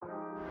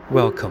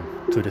Welcome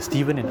to the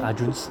Stephen and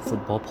Arjun's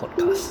Football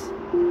Podcast,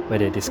 where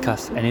they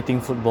discuss anything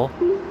football,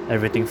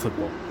 everything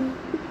football.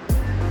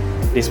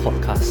 This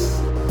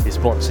podcast is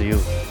brought to you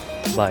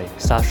by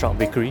Starstruck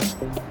Bakery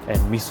and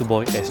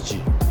Misuboy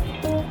SG.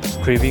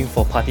 Craving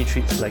for party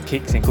treats like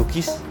cakes and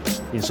cookies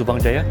in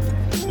Subang Jaya?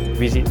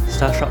 Visit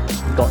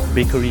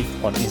starstruck.bakery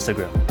on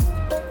Instagram.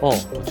 Or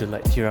would you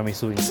like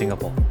tiramisu in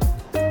Singapore?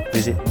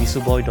 Visit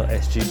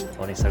misuboy.sg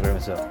on Instagram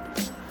as well.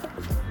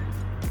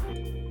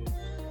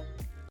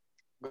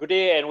 Good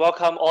day and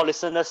welcome all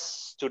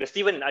listeners to the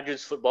Stephen and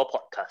Arjun's Football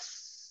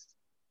Podcast.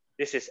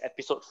 This is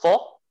episode 4,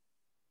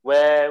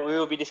 where we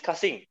will be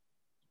discussing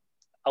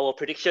our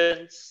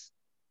predictions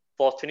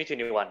for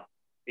 2021,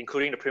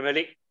 including the Premier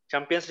League,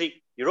 Champions League,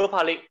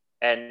 Europa League,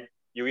 and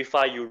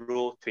UEFA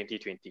Euro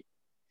 2020.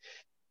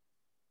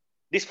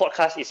 This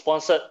podcast is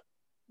sponsored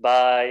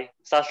by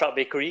Starstruck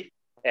Bakery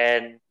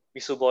and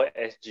Misuboy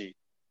SG.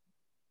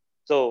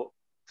 So,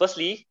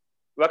 firstly,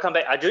 welcome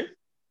back, Arjun.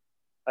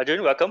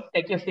 Arjun, welcome.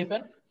 Thank you,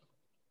 Stephen.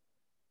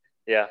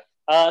 Yeah.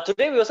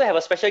 Today we also have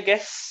a special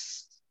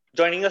guest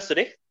joining us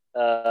today.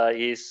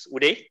 Is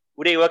Uday.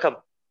 Uday, welcome.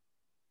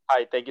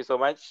 Hi, thank you so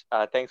much.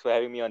 Thanks for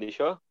having me on the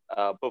show.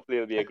 Hopefully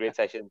it'll be a great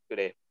session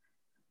today.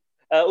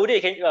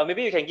 Uday,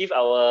 maybe you can give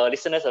our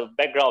listeners a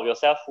background of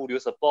yourself. Who do you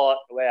support?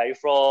 Where are you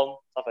from?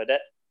 Stuff like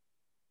that.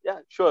 Yeah,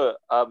 sure.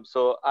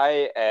 So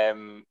I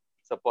am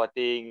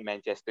supporting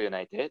Manchester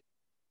United.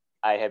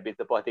 I have been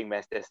supporting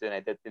Manchester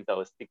United since I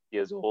was 6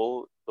 years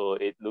old. So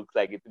it looks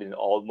like it's been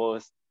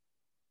almost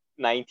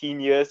 19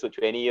 years or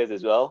 20 years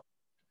as well.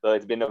 So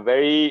it's been a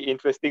very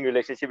interesting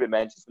relationship with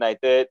Manchester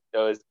United.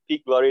 There was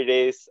peak glory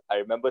days. I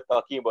remember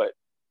talking about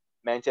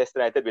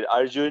Manchester United with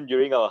Arjun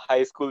during our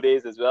high school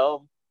days as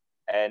well,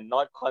 and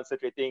not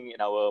concentrating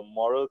in our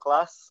moral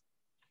class,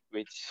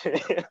 which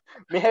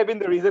may have been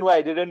the reason why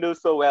I didn't do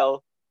so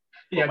well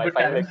for my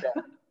final exam.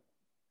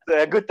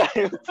 So good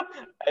times.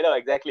 I know,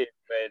 exactly.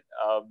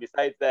 But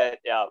besides that,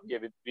 yeah,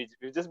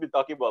 we've just been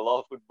talking about a lot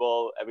of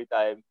football every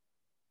time.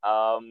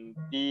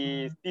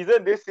 This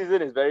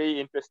season is very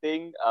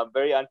interesting,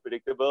 very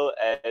unpredictable,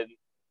 and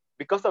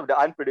because of the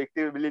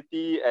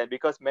unpredictability and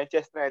because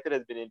Manchester United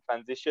has been in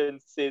transition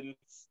since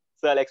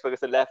Sir Alex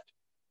Ferguson left,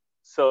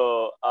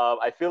 so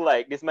I feel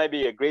like this might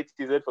be a great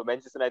season for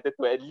Manchester United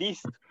to at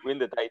least win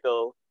the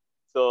title.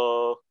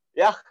 So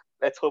yeah,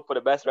 let's hope for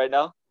the best right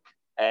now.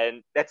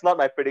 And that's not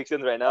my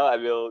predictions right now. I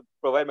will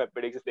provide my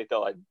predictions later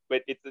on.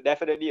 But it's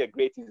definitely a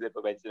great season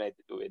for Manchester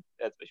United to win.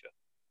 That's for sure.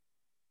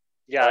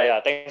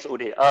 Yeah. Thanks,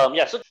 Uday.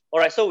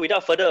 So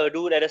without further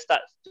ado, let us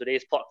start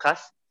today's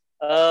podcast.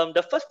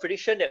 The first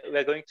prediction that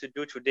we're going to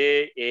do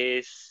today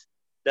is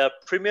the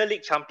Premier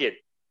League champion.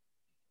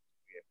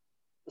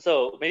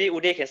 So maybe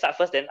Uday can start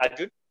first, then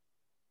Arjun.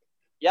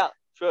 Yeah,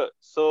 sure.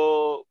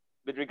 So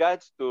with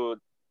regards to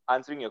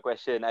answering your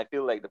question, I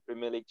feel like the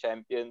Premier League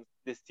champions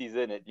this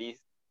season at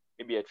least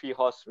maybe a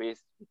 3-horse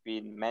race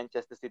between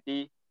Manchester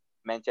City,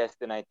 Manchester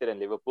United, and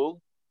Liverpool.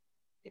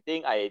 I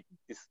think I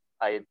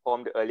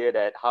informed earlier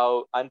that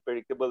how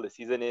unpredictable the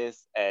season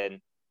is, and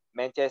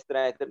Manchester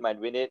United might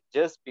win it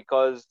just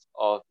because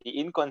of the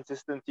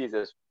inconsistencies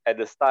at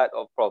the start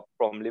of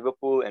from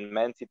Liverpool and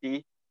Man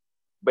City.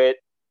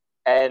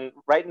 And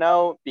right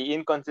now, the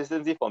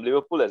inconsistency from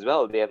Liverpool as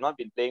well. They have not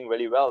been playing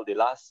really well. The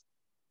last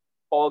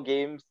 4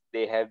 games,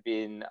 there have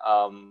been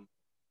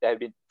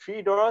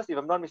 3 draws, if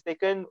I'm not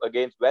mistaken,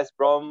 against West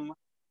Brom,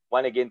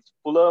 one against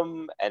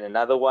Fulham, and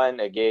another one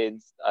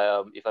against,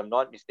 if I'm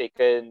not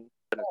mistaken,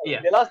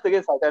 they lost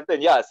against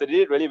Southampton. Yeah, so they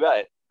did really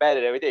bad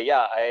and everything.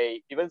 Yeah,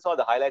 I even saw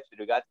the highlights with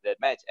regards to that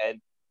match. And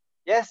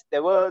yes,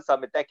 there were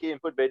some attacking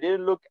input, but it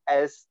didn't look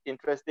as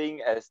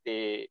interesting as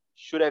they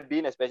should have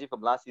been, especially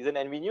from last season.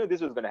 And we knew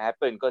this was going to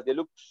happen because they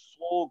looked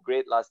so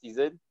great last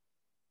season.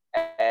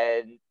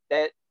 And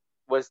that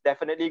was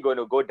definitely going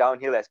to go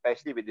downhill,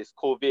 especially with this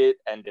COVID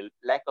and the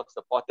lack of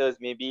supporters.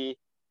 Maybe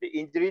the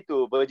injury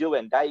to Virgil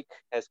van Dijk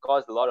has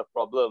caused a lot of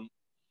problem,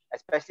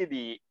 especially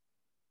the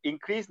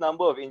increased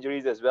number of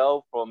injuries as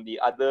well from the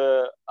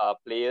other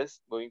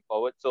players going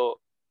forward. So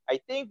I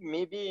think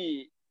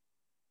maybe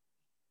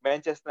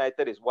Manchester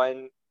United is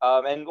one.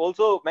 And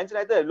also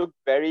Manchester United looked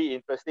very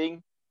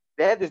interesting.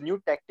 They have this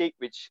new tactic,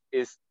 which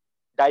is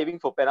diving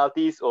for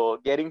penalties or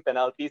getting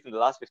penalties in the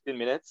last 15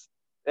 minutes.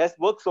 That's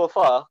worked so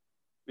far,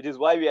 which is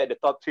why we're at the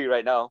top 3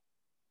 right now.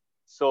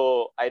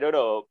 So I don't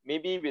know,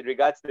 maybe with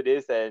regards to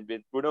this and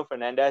with Bruno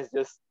Fernandes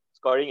just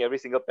scoring every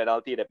single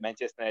penalty that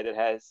Manchester United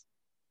has,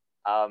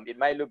 it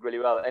might look really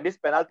well. And this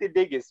penalty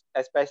dig is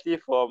especially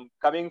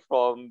coming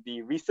from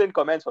the recent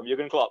comments from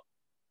Jurgen Klopp,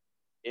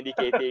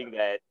 indicating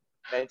that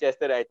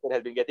Manchester United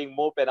has been getting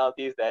more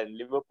penalties than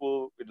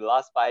Liverpool in the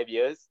last 5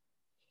 years.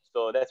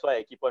 So that's why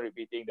I keep on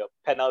repeating the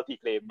penalty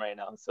claim right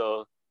now.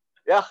 So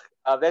yeah,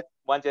 that's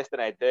Manchester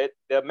United.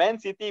 The Man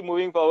City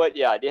moving forward,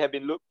 yeah, they have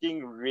been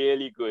looking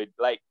really good.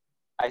 Like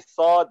I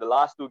saw the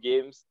last 2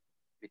 games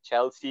with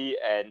Chelsea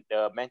and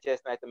the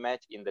Manchester United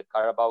match in the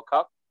Carabao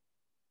Cup.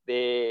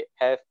 They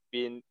have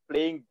been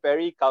playing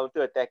very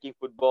counter-attacking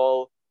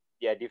football.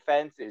 their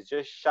defense is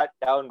just shut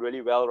down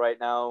really well right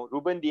now.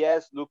 Ruben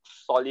Diaz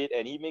looks solid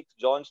and he makes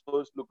John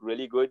Stones look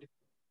really good.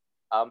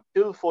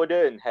 Phil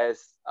Foden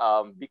has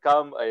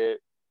become a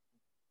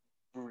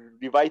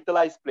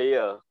revitalized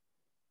player,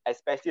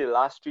 especially the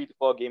last 3 to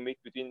 4 game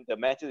weeks between the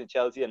matches in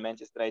Chelsea and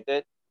Manchester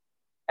United.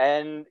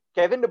 And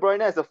Kevin De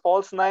Bruyne as a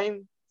false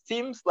nine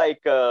seems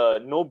like a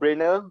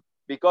no-brainer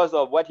because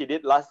of what he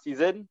did last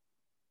season.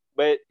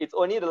 But it's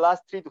only the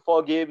last 3 to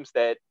 4 games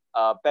that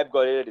Pep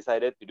Guardiola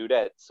decided to do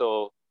that.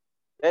 So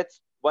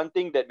that's one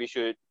thing that we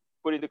should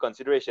put into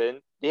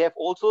consideration. They have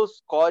also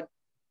scored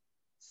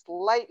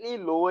slightly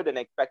lower than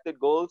expected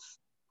goals.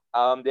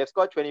 They have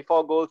scored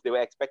 24 goals. They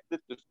were expected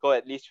to score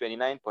at least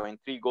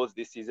 29.3 goals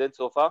this season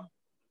so far.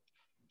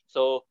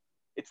 So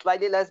it's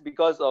slightly less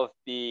because of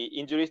the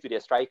injuries to their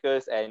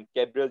strikers and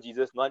Gabriel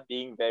Jesus not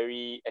being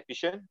very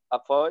efficient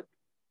up forward.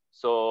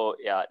 So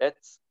yeah,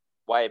 that's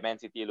why Man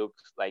City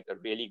looks like a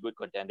really good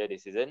contender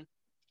this season.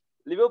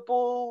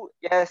 Liverpool,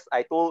 yes,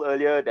 I told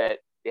earlier that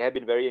they have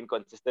been very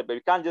inconsistent, but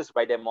we can't just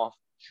write them off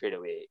straight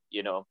away.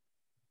 You know,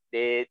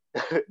 they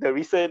the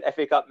recent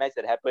FA Cup match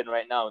that happened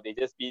right now, they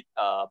just beat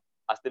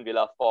Aston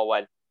Villa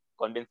 4-1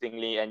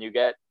 convincingly, and you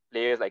get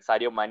players like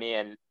Sadio Mane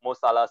and Mo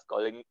Salah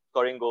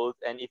scoring goals,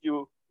 and if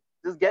you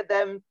just get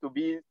them to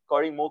be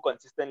scoring more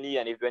consistently,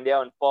 and if when they're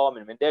on form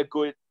and when they're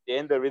good, they're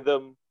in the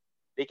rhythm,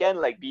 they can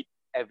like beat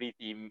every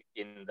team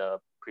in the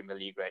Premier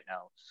League right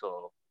now.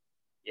 So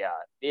yeah,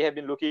 they have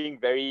been looking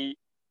very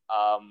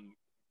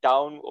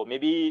down, or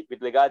maybe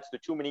with regards to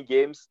too many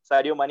games.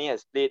 Sadio Mane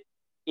has played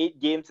 8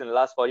 games in the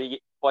last 40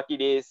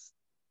 days.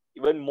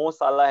 Even Mo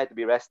Salah had to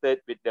be rested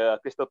with the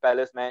Crystal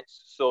Palace match.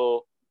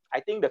 So I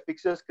think the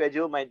fixture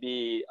schedule might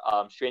be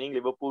straining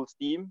Liverpool's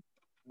team.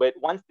 But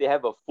once they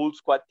have a full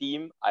squad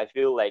team, I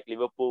feel like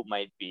Liverpool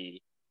might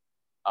be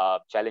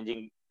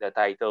challenging the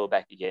title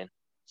back again.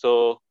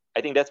 So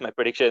I think that's my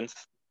predictions.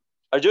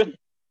 Arjun?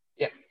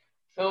 Yeah.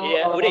 So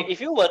Yeah, Udik, if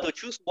you were to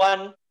choose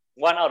one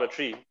out of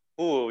 3,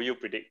 who will you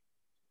predict?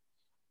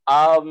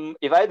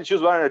 If I had to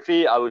choose 1 out of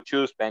 3, I would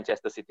choose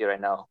Manchester City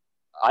right now.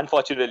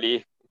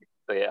 Unfortunately.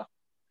 So yeah.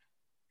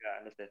 Yeah, I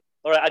understand.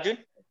 All right, Arjun?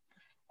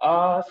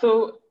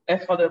 So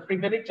as for the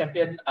Premier League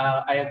champion,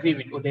 I agree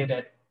with Uday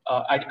that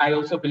I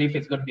also believe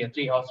it's going to be a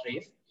 3-horse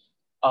race.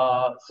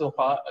 So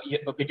far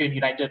between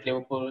United,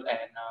 Liverpool,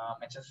 and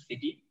Manchester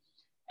City.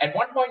 At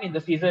one point in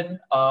the season,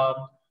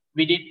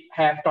 we did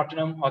have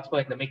Tottenham Hotspur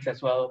in the mix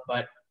as well,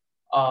 but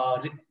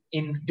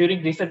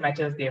during recent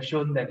matches, they have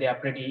shown that they are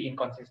pretty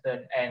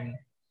inconsistent, and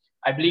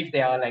I believe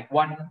they are like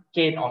one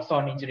Kane or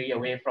Son injury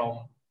away from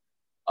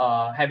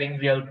having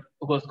real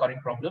goal scoring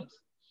problems.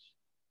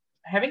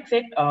 Having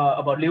said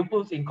about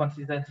Liverpool's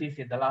inconsistencies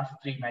in the last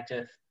 3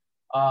 matches,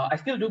 I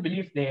still do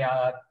believe they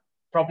are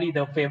probably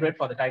the favorite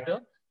for the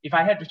title. If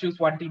I had to choose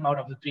one team out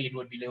of the 3, it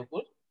would be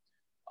Liverpool.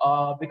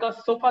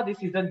 Because so far this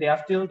season, they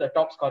are still the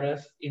top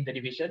scorers in the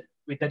division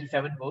with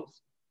 37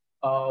 goals,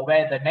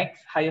 where the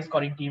next highest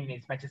scoring team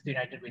is Manchester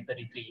United with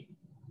 33.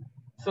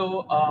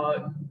 So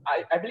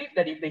I believe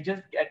that if they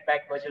just get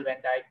back Virgil van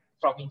Dijk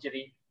from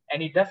injury,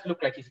 and it does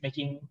look like he's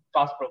making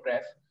fast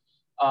progress,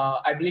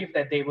 I believe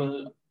that they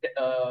will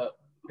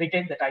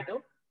retain the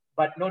title.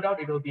 But no doubt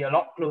it will be a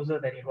lot closer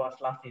than it was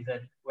last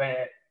season,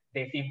 where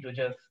they seem to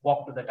just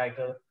walk to the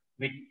title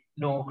with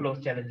no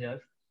close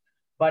challengers.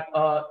 But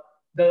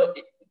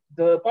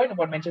the point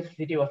about Manchester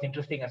City was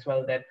interesting as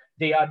well, that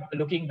they are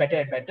looking better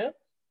and better,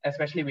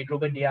 especially with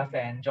Ruben Diaz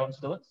and John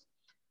Stones.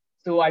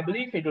 So I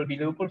believe it will be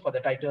Liverpool for the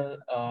title,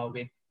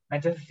 with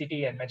Manchester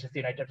City and Manchester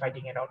United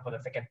fighting it out for the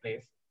second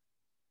place.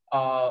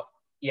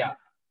 Yeah,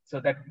 so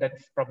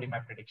that's probably my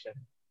prediction.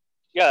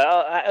 Yeah,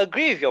 I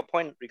agree with your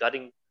point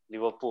regarding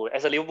Liverpool.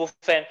 As a Liverpool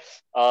fan,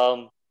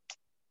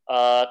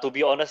 to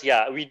be honest,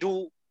 yeah, we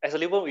do, as a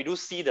Liverpool, we do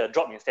see the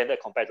drop in standard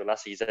compared to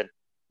last season.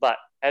 But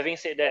having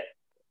said that,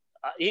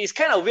 it's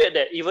kind of weird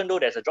that even though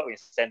there's a drop in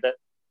standard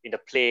in the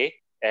play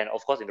and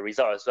of course in the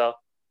result as well,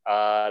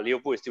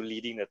 Liverpool is still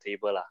leading the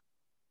table.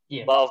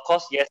 Yeah. But of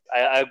course, yes,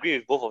 I agree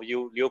with both of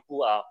you.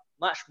 Liverpool are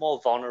much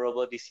more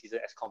vulnerable this season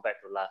as compared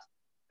to last.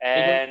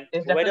 And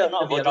it's whether or definitely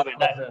not be a Virgil lot van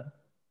Dijk, closer.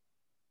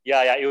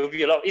 yeah, it will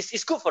be a lot.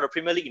 It's good for the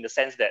Premier League in the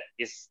sense that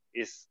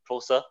it's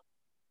closer.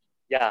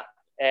 Yeah,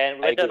 and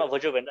whether or not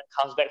Virgil van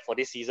Dijk comes back for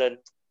this season,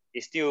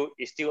 it's still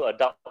a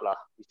doubt lah.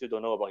 We still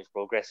don't know about his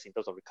progress in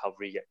terms of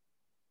recovery yet.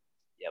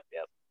 Yep.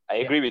 I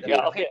agree with you.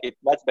 Yeah, okay. It's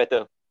much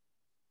better.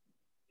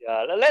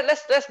 Yeah,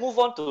 let's move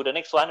on to the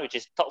next one, which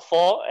is top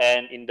 4,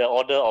 and in the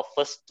order of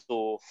first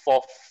to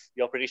fourth.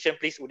 Your prediction,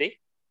 please, Uday.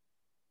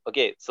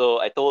 Okay, so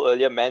I told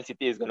earlier Man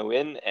City is going to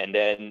win, and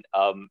then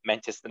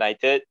Manchester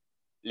United,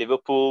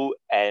 Liverpool,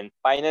 and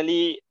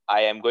finally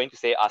I am going to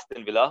say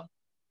Aston Villa.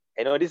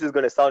 I know this is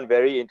going to sound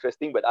very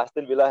interesting, but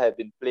Aston Villa have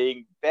been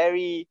playing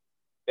very,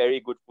 very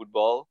good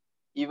football.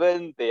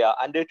 Even they are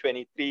under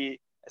 23,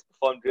 has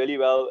performed really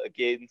well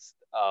against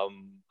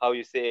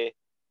the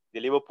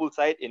Liverpool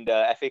side in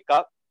the FA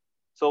Cup.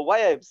 So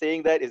why I'm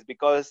saying that is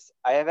because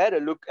I have had a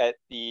look at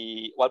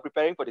while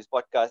preparing for this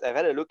podcast, I've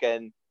had a look,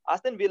 and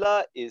Aston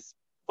Villa is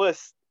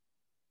first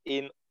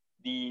in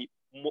the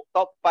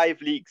top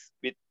 5 leagues.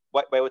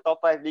 By top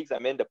 5 leagues, I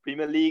mean the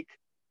Premier League,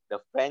 the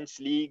French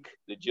League,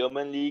 the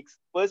German leagues.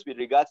 First, with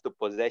regards to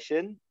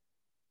possession,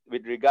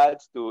 with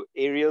regards to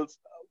aerials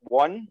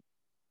won,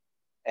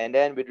 and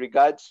then with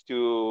regards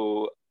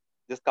to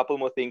just a couple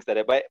more things that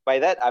by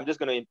that I'm just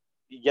going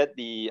to get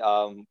the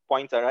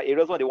points around.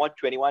 Aerials won, they won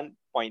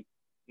 21.9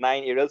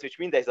 aerials, which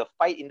means there's a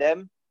fight in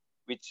them,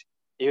 which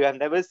you have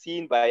never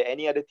seen by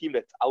any other team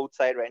that's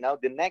outside right now.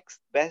 The next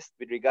best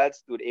with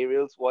regards to the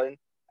aerials won,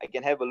 I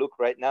can have a look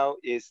right now,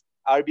 is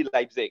RB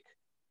Leipzig.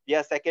 They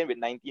are second with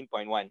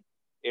 19.1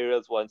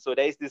 aerials won. So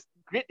there is this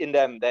grit in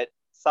them that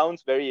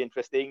sounds very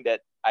interesting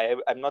that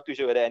I'm not too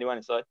sure whether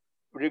anyone saw it.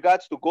 With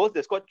regards to goals,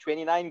 they scored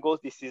 29 goals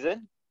this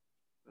season.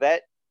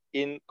 That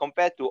in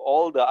compared to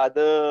all the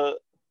other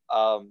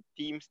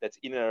teams that's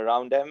in and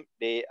around them,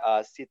 they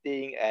are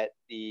sitting at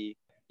the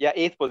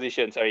 8th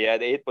position. The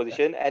 8th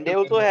position. And they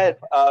also had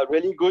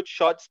really good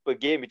shots per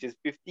game, which is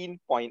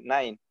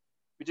 15.9,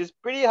 which is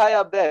pretty high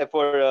up there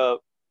for a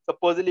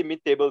supposedly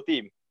mid-table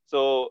team.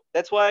 So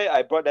that's why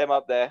I brought them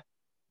up there.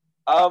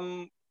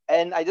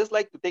 And I just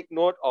like to take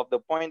note of the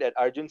point that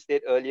Arjun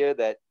said earlier,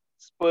 that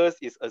Spurs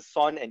is a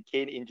Son and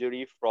Kane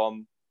injury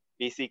from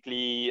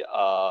basically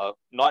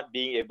not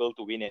being able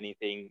to win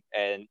anything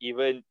and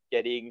even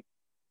getting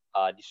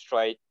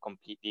destroyed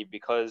completely,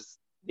 because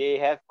they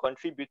have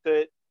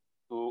contributed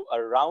to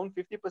around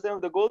 50%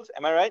 of the goals.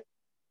 Am I right?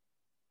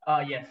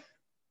 Yes.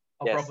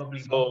 Yes. Probably.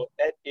 So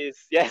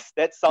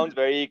that sounds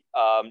very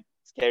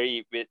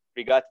scary with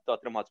regards to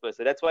Tottenham Hotspur.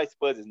 So that's why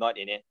Spurs is not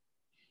in it.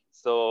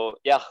 So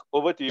yeah,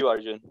 over to you,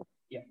 Arjun.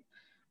 Yeah.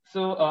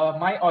 So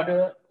my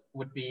order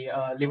would be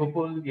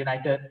Liverpool,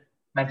 United,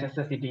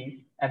 Manchester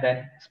City, and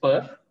then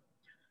Spurs.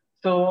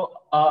 So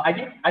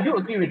I do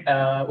agree with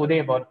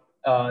Uday about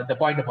the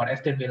point about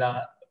Aston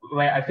Villa,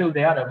 where I feel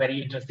they are a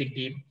very interesting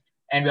team,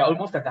 and we're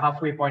almost at the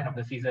halfway point of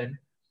the season,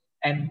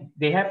 and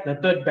they have the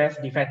third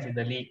best defense in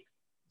the league,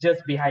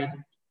 just behind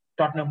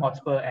Tottenham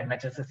Hotspur and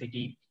Manchester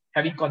City,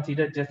 having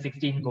conceded just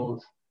 16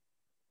 goals.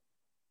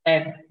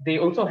 And they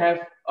also have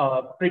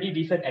a pretty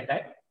decent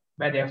attack,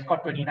 where they have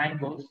scored 29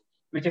 goals,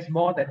 which is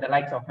more than the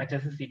likes of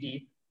Manchester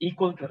City,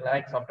 equal to the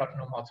likes of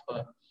Tottenham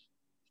Hotspur.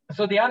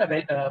 So they are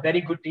a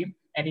very good team,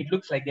 and it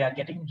looks like they are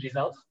getting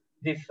results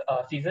this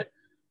season.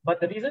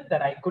 But the reason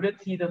that I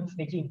couldn't see them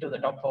sneaking into the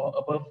top four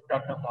above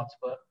Tottenham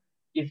Hotspur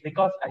is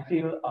because I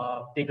feel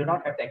they do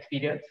not have the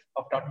experience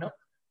of Tottenham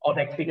or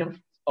the experience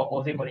of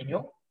Jose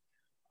Mourinho.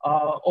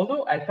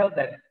 Although I felt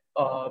that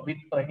with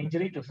an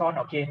injury to Son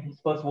or Kane,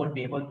 Spurs won't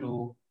be able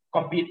to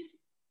compete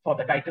for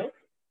the title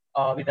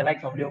with the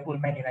likes of Liverpool,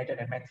 Man United,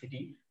 and Man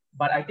City.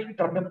 But I think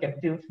Tottenham can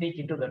still sneak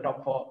into the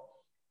top four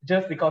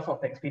just because of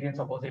the experience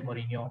of Jose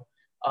Mourinho.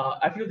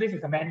 I feel this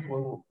is a man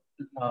who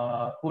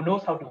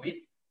knows how to win,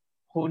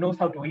 who knows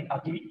how to win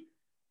ugly.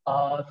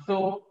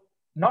 So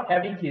not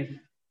having his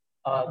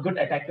good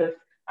attackers,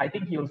 I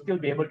think he will still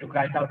be able to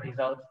grind out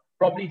results,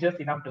 probably just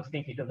enough to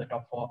sneak into the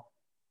top four.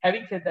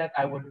 Having said that,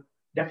 I would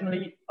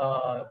definitely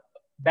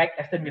back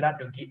Aston Villa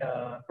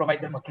to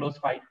provide them a close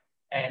fight.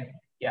 And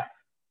yeah,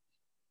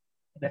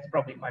 that's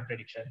probably my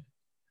prediction.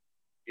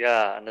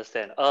 Yeah,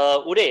 understand.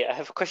 Uday, I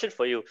have a question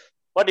for you.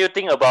 What do you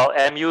think about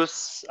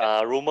MU's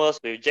rumors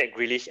with Jack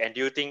Grealish? And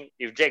do you think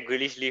if Jack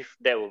Grealish leaves,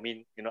 that will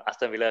mean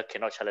Aston Villa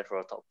cannot challenge for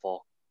a top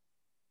four?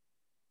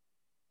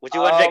 Would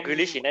you want Jack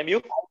Grealish in MU?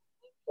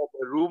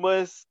 The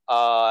rumors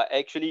are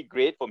actually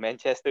great for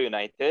Manchester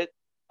United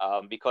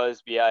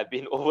because we have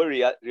been over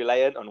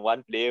reliant on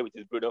one player, which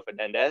is Bruno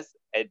Fernandes,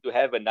 and to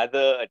have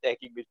another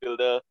attacking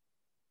midfielder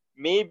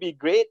may be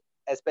great,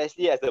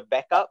 especially as a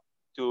backup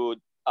to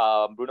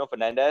Bruno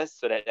Fernandes,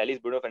 so that at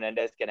least Bruno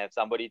Fernandes can have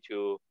somebody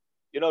to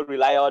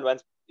rely on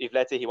once, if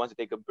let's say he wants to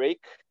take a break.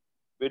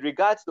 With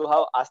regards to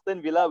how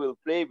Aston Villa will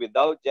play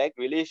without Jack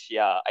Grealish,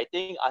 yeah, I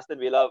think Aston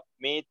Villa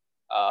may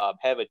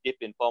have a dip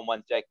in form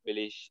once Jack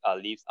Grealish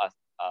leaves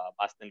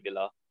Aston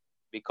Villa,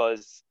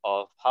 because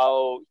of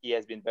how he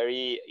has been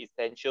very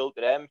essential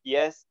to them. He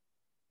has,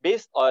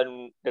 based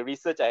on the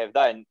research I have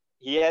done,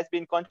 he has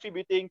been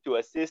contributing to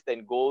assists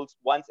and goals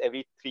once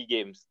every 3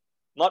 games.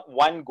 Not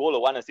one goal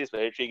or one assist for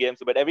every 3 games,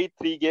 but every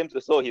 3 games or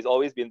so, he's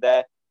always been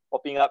there,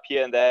 popping up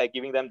here and there,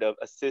 giving them the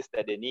assist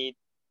that they need.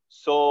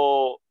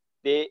 So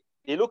they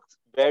look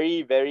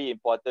very, very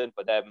important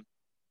for them.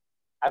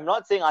 I'm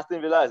not saying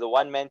Aston Villa is a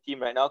one-man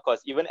team right now,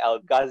 because even El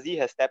Ghazi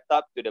has stepped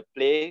up to the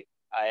play,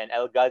 and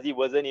El Ghazi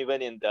wasn't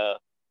even in the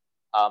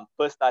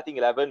first starting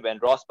 11 when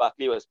Ross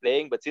Barkley was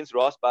playing. But since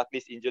Ross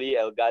Barkley's injury,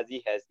 El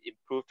Ghazi has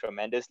improved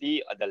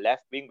tremendously on the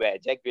left wing where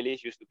Jack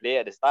Grealish used to play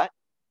at the start.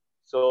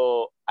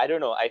 So I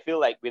don't know. I feel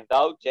like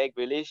without Jack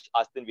Grealish,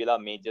 Aston Villa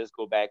may just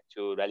go back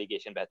to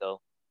relegation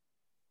battle.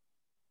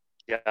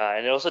 Yeah,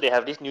 and also they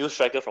have this new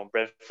striker from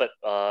Brentford,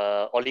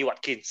 Ollie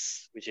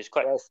Watkins, which is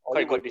quite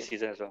good this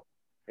season as well.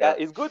 Yeah,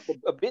 it's good,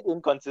 a bit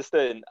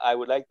inconsistent, I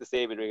would like to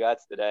say, with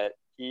regards to that.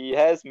 He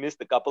has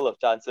missed a couple of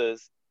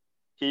chances.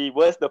 He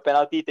was the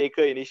penalty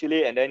taker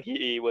initially, and then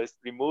he was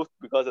removed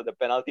because of the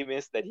penalty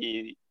miss that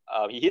he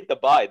hit the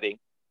bar, I think.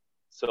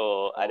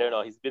 So I don't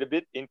know. He's been a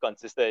bit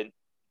inconsistent.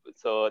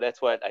 So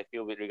that's what I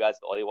feel with regards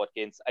to Ollie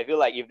Watkins. I feel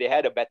like if they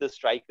had a better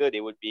striker,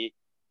 they would be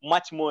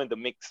much more in the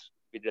mix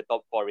with the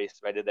top four race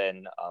rather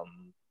than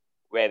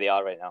where they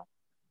are right now.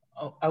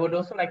 I would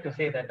also like to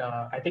say that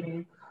I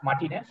think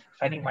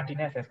signing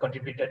Martinez has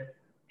contributed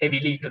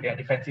heavily to their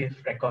defensive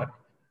record.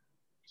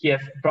 He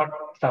has brought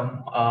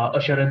some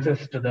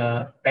assurances to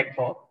the back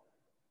four,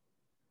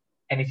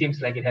 and it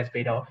seems like it has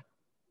paid off.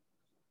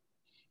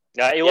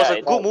 Yeah, it was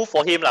a good move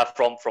for him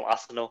from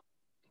Arsenal.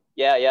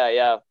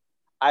 Yeah.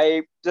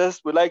 I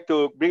just would like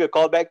to bring a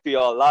call back to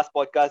your last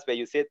podcast where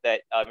you said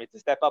that it's a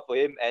step up for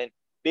him, and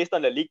based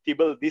on the league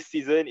table this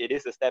season, it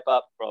is a step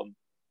up from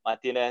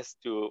Martinez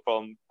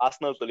from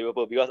Arsenal to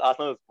Liverpool, because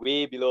Arsenal is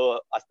way below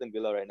Aston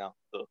Villa right now.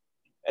 So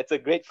it's a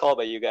great call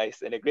by you guys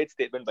and a great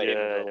statement by him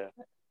as well.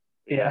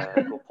 Yeah,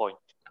 good point.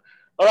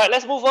 All right,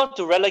 let's move on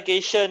to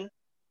relegation.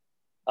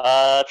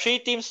 Three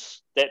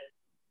teams that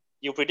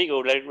you predict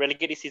will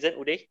relegate this season,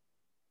 Uday?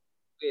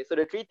 Okay, so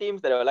the three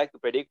teams that I would like to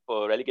predict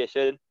for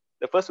relegation,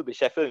 the first would be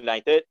Sheffield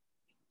United.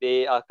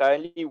 They are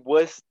currently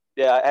worst.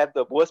 They have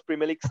the worst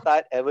Premier League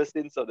start ever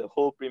since of the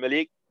whole Premier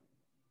League.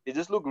 They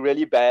just look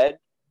really bad.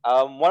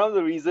 One of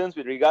the reasons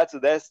with regards to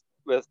this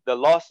was the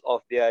loss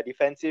of their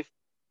defensive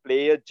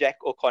player, Jack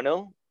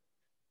O'Connell,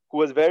 who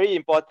was very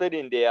important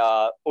in their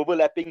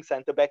overlapping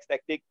centre-backs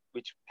tactic,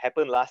 which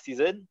happened last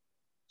season.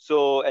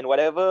 So, and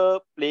whatever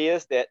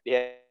players that they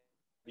have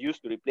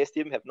used to replace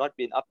him have not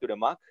been up to the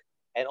mark.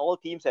 And all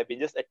teams have been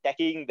just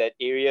attacking that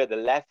area, the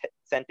left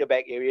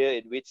centre-back area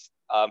in which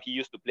he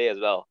used to play as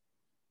well.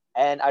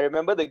 And I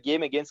remember the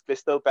game against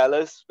Crystal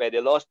Palace where they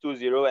lost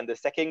 2-0, and the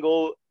second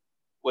goal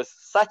was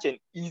such an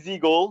easy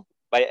goal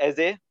by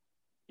Eze.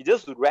 He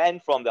just ran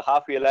from the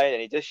halfway line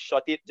and he just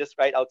shot it just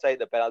right outside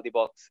the penalty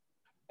box.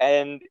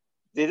 And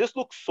they just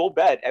looked so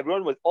bad.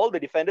 All the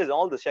defenders and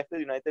all the Sheffield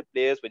United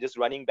players were just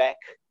running back,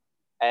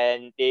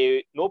 and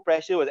no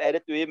pressure was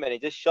added to him, and he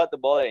just shot the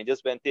ball and it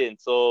just went in.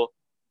 So,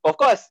 of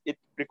course, it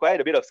required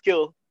a bit of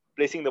skill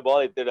placing the ball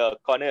into the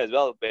corner as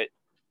well, but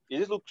it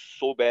just looks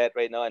so bad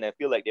right now, and I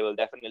feel like they will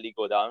definitely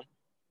go down.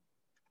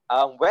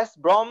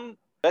 West Brom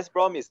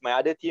is my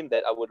other team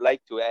that I would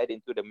like to add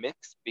into the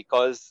mix,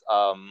 because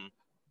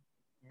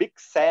Big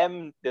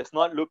Sam does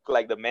not look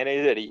like the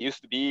manager that he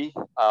used to be.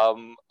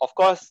 Of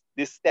course,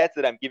 these stats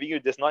that I'm giving you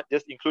does not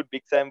just include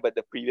Big Sam, but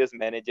the previous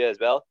manager as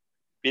well,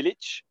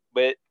 Bilic.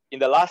 But in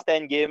the last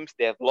 10 games,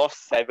 they have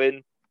lost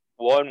 7,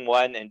 won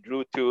 1, and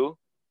drew 2.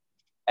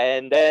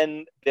 And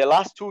then their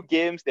last 2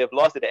 games, they've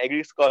lost at the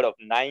aggregate score of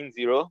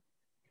 9-0.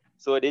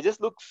 So they just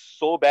look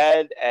so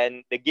bad.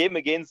 And the game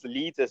against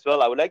Leeds as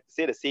well, I would like to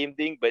say the same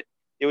thing, but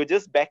they were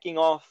just backing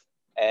off,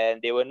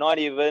 and they were not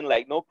even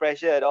no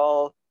pressure at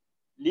all.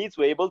 Leeds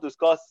were able to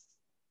score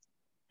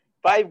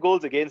 5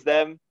 goals against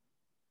them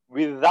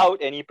without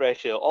any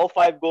pressure. All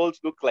 5 goals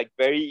look like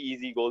very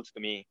easy goals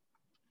to me.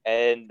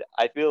 And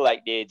I feel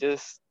like they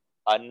just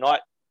are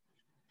not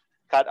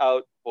cut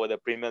out for the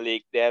Premier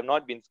League. They have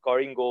not been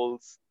scoring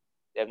goals.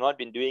 They have not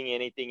been doing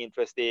anything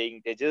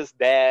interesting. They're just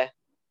there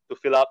to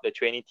fill up the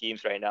 20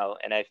 teams right now.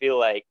 And I feel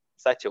like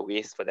such a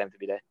waste for them to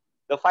be there.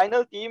 The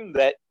final team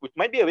which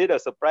might be a bit of a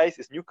surprise,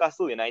 is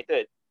Newcastle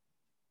United.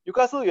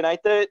 Newcastle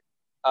United,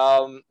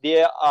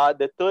 they are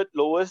the third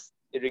lowest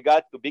in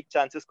regard to big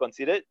chances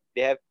considered.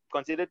 They have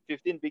considered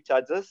 15 big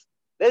chances.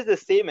 That's the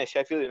same as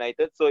Sheffield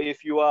United. So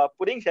if you are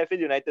putting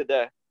Sheffield United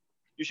there,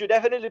 you should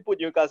definitely put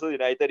Newcastle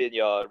United in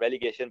your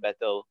relegation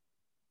battle.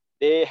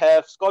 They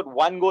have scored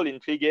 1 goal in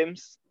 3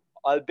 games,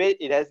 albeit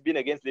it has been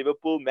against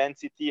Liverpool, Man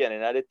City, and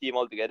another team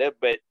altogether,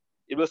 but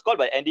it was scored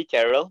by Andy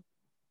Carroll.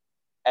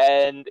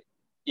 And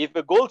if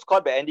a goal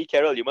scored by Andy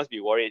Carroll, you must be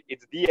worried.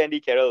 It's the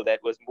Andy Carroll that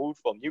was moved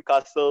from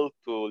Newcastle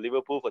to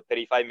Liverpool for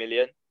 35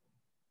 million.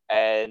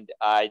 And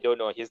I don't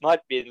know, he's not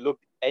been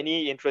looked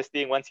any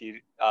interesting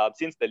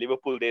since the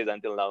Liverpool days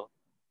until now.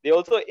 They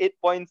also 8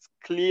 points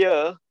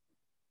clear.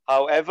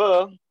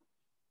 However,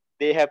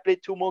 they have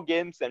played 2 more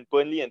games than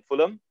Burnley and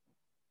Fulham.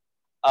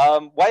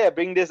 Why I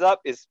bring this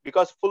up is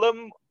because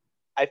Fulham,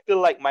 I feel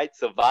like, might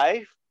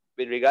survive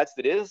with regards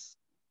to this.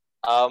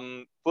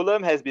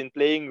 Fulham has been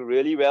playing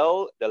really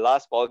well the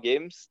last 4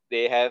 games.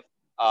 They have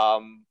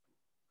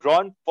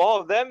drawn 4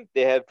 of them.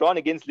 They have drawn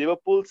against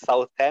Liverpool,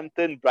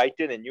 Southampton,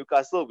 Brighton, and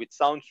Newcastle, which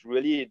sounds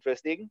really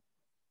interesting.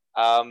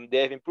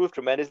 They have improved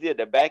tremendously at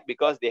the back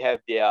because they have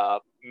their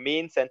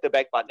main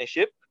centre-back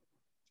partnership.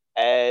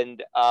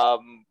 And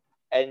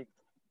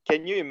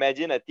can you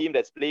imagine a team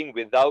that's playing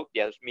without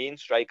their main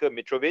striker,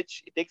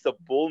 Mitrovic? It takes a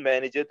bold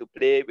manager to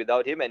play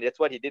without him, and that's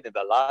what he did in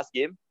the last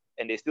game,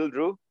 and they still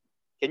drew.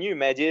 Can you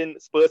imagine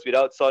Spurs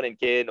without Son and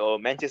Kane, or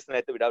Manchester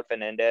United without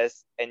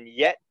Fernandes, and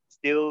yet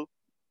still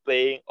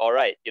playing all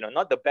right?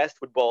 Not the best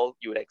football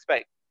you would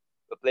expect,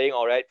 but playing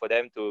all right for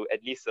them to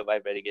at least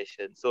survive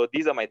relegation. So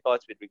these are my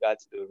thoughts with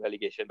regards to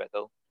relegation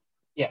battle.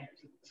 Yeah.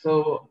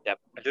 So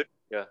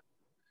yeah.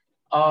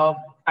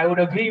 I would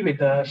agree with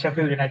the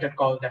Sheffield United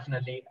call,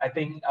 definitely. I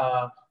think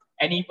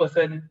any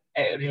person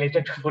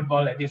related to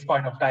football at this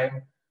point of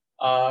time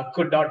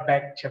could not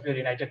back Sheffield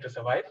United to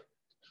survive.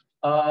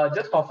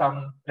 Just for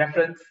some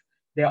reference,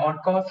 they're on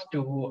course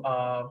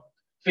to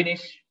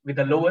finished with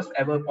the lowest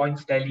ever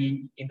points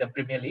tally in the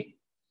Premier League,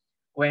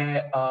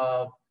 where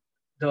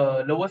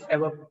the lowest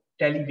ever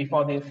tally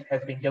before this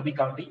has been Derby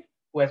County,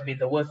 who has been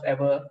the worst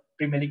ever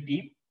Premier League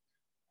team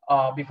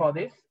before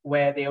this,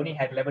 where they only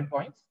had 11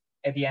 points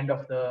at the end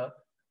of the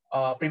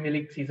Premier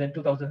League season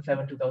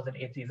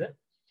 2007-2008 season.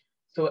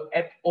 So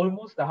at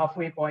almost the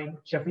halfway point,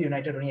 Sheffield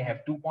United only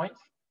have 2 points,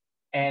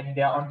 and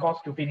they are on course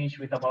to finish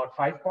with about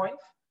 5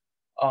 points,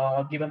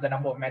 given the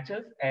number of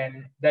matches,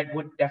 and that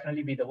would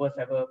definitely be the worst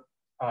ever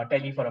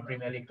tally for a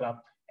Premier League club,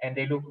 and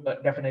they look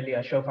definitely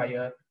a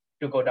surefire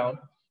to go down.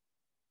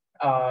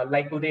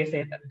 Like Uday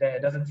said,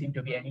 there doesn't seem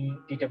to be any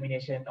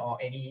determination or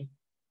any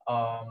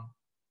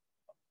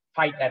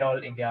fight at all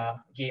in their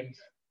games.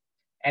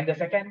 And the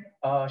second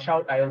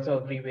shout I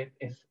also agree with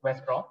is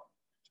West Brom,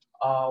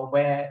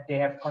 where they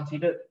have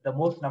conceded the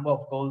most number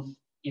of goals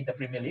in the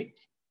Premier League,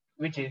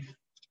 which is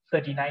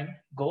 39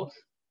 goals,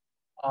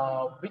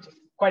 which is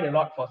quite a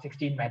lot for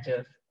 16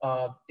 matches.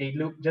 They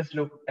look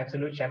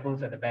absolute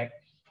shambles at the back,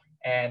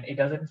 and it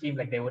doesn't seem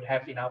like they would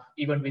have enough,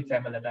 even with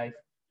Sam Allardyce,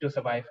 to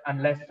survive,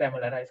 unless Sam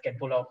Allardyce can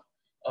pull off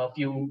a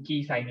few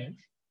key signings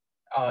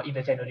in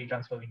the January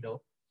transfer window.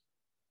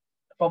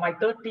 For my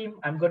third team,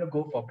 I'm going to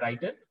go for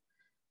Brighton,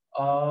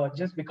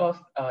 just because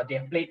they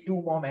have played 2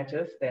 more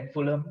matches than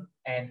Fulham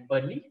and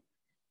Burnley,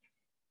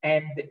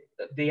 and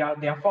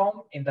their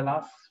form in the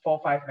last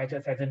 4-5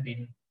 matches hasn't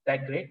been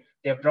that great.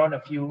 They have drawn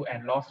a few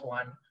and lost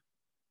one.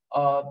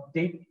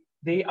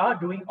 They are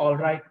doing all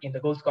right in the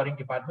goal scoring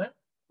department,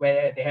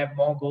 where they have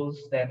more goals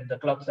than the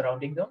club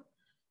surrounding them,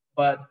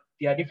 but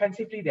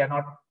defensively they are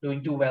not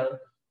doing too well,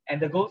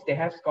 and the goals they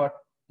have scored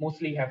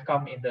mostly have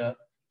come in the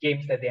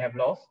games that they have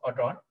lost or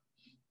drawn.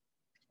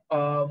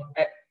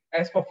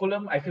 As for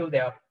Fulham, I feel they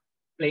are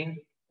playing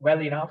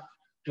well enough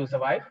to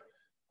survive.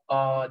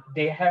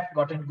 They have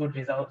gotten good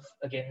results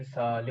against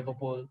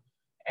Liverpool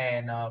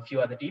and a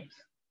few other teams.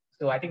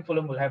 So I think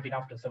Fulham will have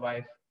enough to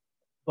survive.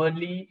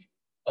 Burnley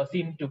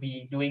seem to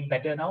be doing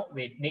better now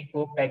with Nick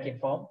Pope back in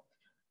form.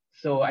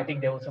 So I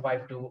think they will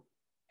survive too.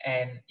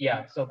 And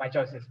yeah, so my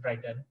choice is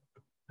Brighton,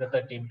 the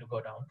third team to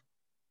go down.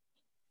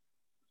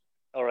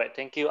 All right,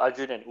 thank you,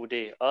 Arjun and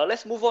Uday.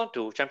 Let's move on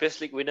to Champions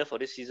League winner for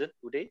this season,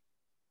 Uday.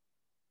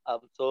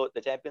 So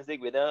the Champions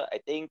League winner, I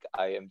think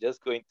I am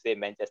just going to say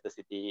Manchester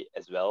City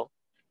as well,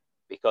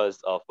 because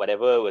of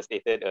whatever was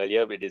stated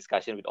earlier with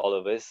discussion with all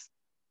of us.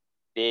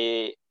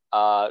 They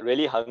are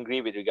really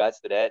hungry with regards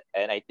to that,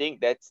 and I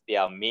think that's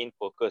their main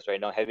focus right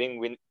now.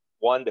 Having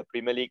won the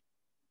Premier League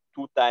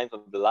 2 times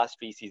of the last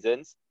 3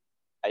 seasons,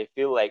 I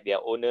feel like their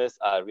owners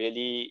are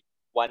really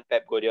want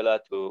Pep Guardiola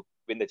to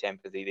win the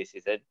Champions League this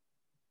season.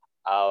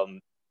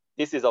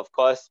 This is, of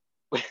course,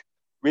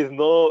 with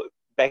no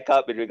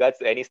backup with regards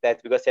to any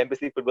stats, because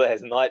Champions League football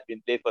has not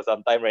been played for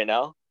some time right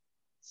now.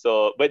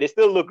 So, but they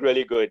still look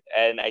really good,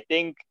 and I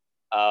think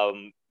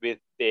with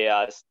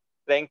their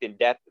strength in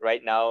depth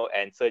right now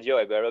and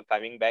Sergio Aguero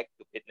coming back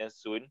to fitness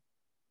soon,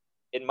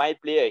 it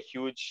might play a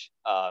huge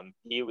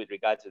deal with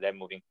regards to them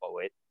moving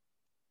forward.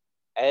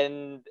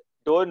 And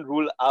don't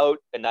rule out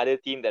another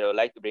team that I would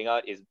like to bring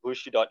out is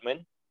Borussia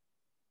Dortmund.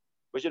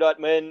 Borussia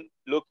Dortmund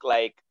look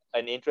like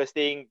an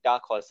interesting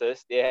dark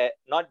horses. They're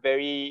not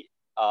very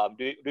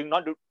doing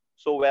not do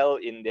so well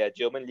in their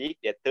German league.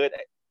 They're third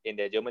in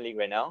their German league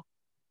right now.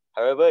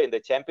 However, in the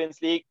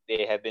Champions League,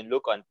 they have been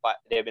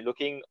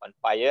looking on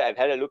fire. I've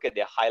had a look at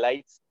their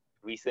highlights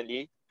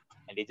recently,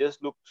 and they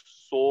just look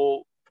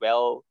so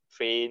well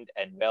trained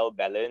and well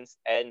balanced.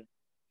 And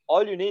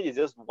all you need is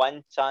just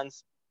one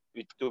chance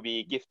to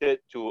be gifted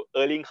to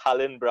Erling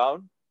Haaland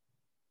Brown,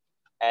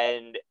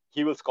 and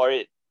he will score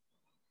it.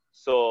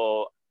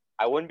 So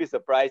I won't be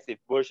surprised if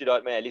Borussia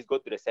Dortmund at least go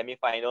to the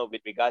semi-final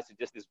with regards to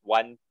just this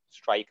one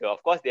striker.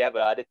 Of course, they have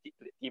other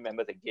team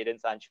members like Jadon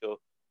Sancho,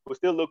 who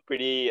still look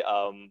pretty,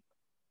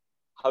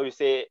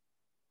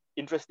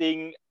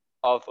 interesting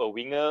of a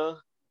winger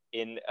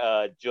in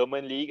a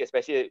German league,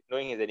 especially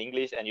knowing he's in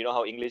English, and you know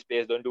how English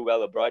players don't do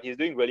well abroad. He's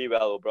doing really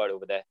well abroad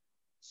over there.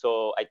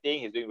 So I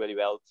think he's doing really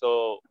well.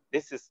 So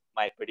this is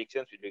my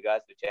predictions with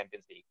regards to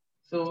Champions League.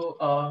 So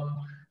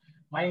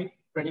my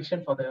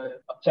prediction for the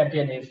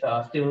champion is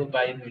still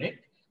Bayern Munich.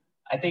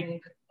 I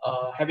think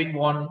having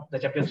won the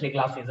Champions League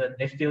last season,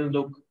 they still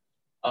look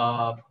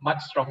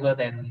much stronger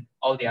than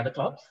all the other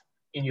clubs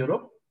in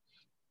Europe.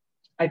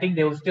 I think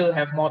they will still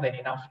have more than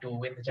enough to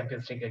win the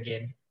Champions League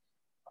again.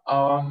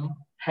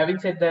 Having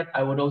said that,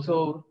 I would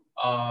also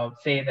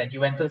say that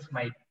Juventus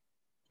might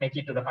make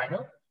it to the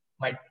final,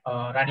 might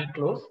run it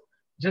close,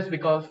 just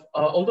because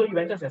although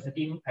Juventus as a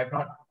team have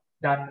not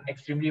done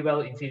extremely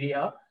well in Serie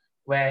A,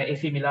 where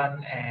AC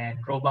Milan and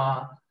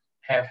Roma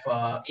have,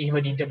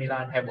 even Inter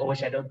Milan have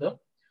overshadowed them.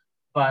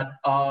 But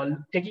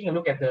taking a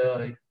look at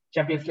the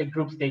Champions League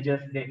group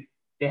stages,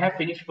 they have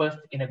finished first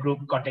in a group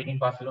containing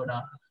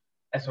Barcelona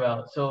as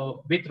well.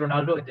 So with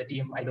Ronaldo in the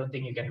team, I don't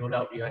think you can rule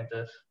out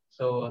Juventus.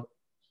 So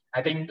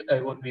I think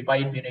it would be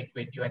Bayern Munich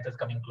with Juventus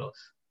coming close.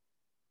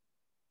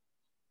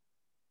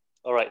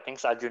 All right,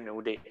 thanks Arjun and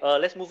Uday.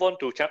 Let's move on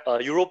to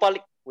Europa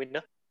League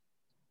winner.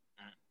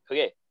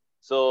 Okay,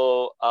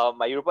 So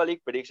my Europa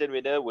League prediction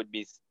winner would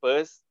be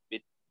Spurs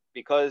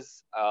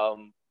because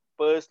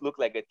Spurs look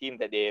like a team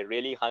that they're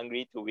really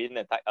hungry to win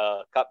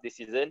a cup this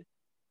season.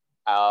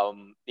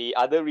 The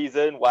other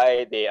reason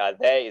why they are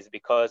there is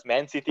because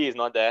Man City is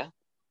not there.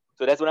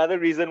 So that's another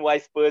reason why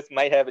Spurs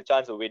might have a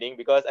chance of winning,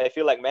 because I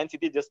feel like Man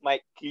City just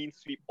might clean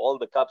sweep all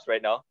the cups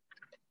right now.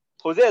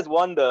 Jose has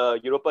won the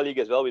Europa League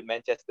as well with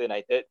Manchester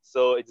United,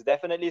 so it's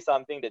definitely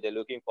something that they're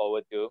looking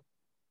forward to.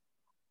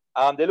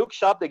 They look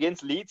sharp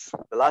against Leeds,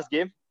 the last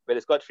game, where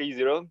they scored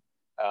 3-0.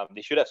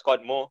 They should have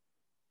scored more,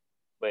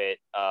 but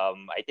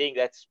I think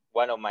that's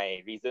one of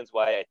my reasons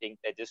why I think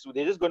they're just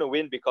going to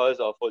win because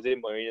of Jose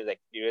Mourinho's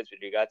experience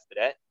with regards to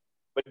that.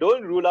 But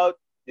don't rule out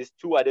these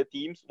two other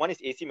teams. One is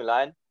AC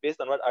Milan.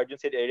 Based on what Arjun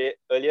said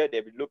earlier,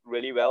 they've looked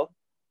really well,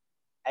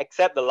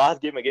 except the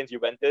last game against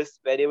Juventus,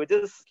 where they were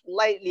just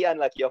slightly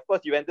unlucky. Of course,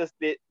 Juventus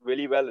played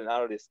really well and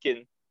out of their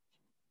skin.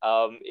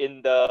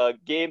 In the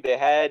game they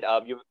had,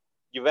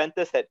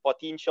 Juventus had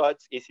 14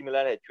 shots, AC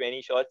Milan had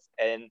 20 shots,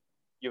 and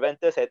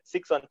Juventus had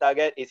 6 on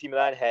target, AC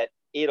Milan had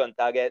 8 on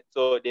target.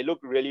 So they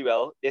looked really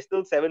well. They're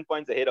still 7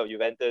 points ahead of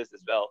Juventus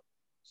as well.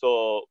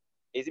 So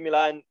AC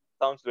Milan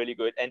sounds really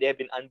good, and they have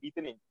been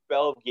unbeaten in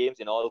 12 games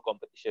in all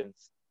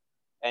competitions.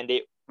 And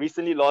they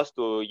recently lost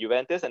to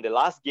Juventus, and the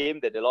last game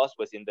that they lost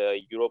was in the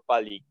Europa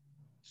League.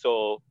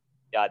 So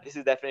yeah, this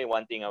is definitely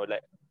one thing I would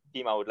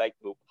like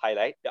to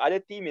highlight. The other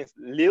team is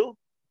Lille.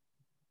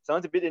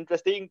 Sounds a bit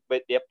interesting,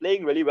 but they're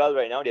playing really well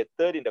right now. They're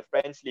third in the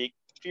French league,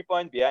 3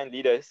 points behind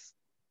leaders.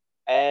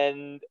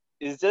 And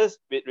it's just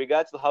with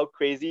regards to how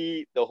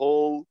crazy the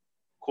whole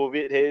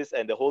COVID is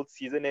and the whole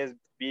season has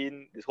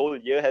been, this whole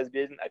year has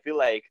been, I feel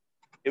like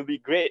it would be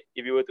great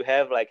if you were to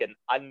have like an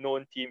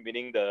unknown team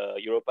winning the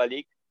Europa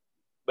League.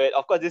 But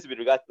of course, this is with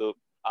regards to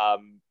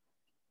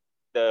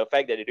the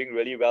fact that they're doing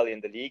really well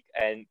in the league,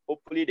 and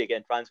hopefully they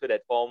can transfer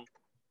that form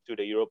to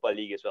the Europa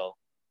League as well.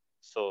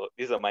 So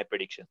these are my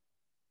predictions.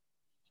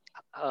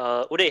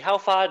 Uday, how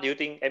far do you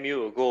think MU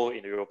will go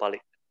in the Europa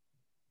League?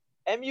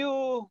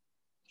 MU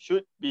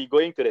should be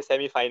going to the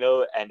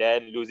semi-final and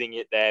then losing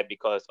it there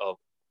because of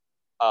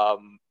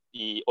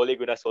the Ole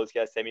Gunnar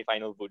Solskjaer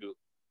semi-final voodoo.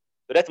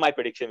 So that's my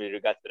prediction with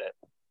regards to that.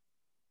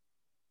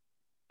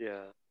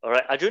 Yeah. All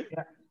right, Arjun?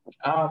 Yeah.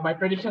 My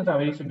predictions are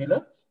very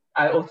similar.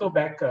 I also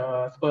back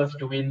Spurs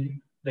to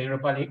win the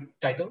Europa League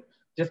title,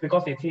 just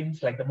because it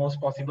seems like the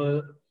most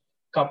possible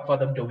cup for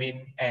them to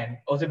win. And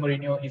Jose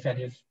Mourinho is at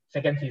his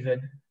second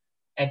season,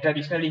 and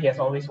traditionally he has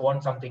always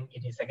won something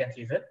in his second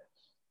season.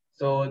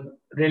 So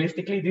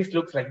realistically, this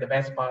looks like the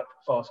best part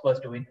for Spurs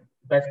to win,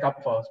 best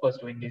cup for Spurs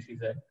to win this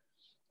season.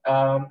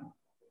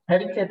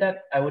 Having said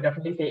that, I would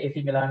definitely say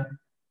AC Milan,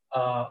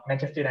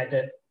 Manchester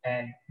United,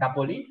 and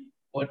Napoli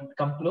would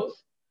come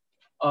close.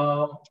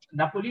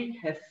 Napoli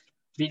has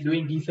been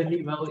doing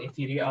decently well in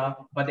Serie A,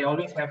 but they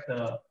always have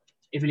the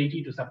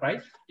ability to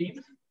surprise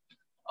teams.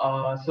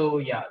 So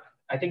yeah,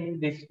 I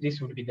think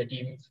this would be the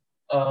teams.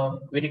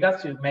 With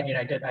regards to Man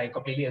United, I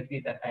completely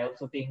agree that I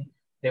also think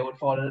they would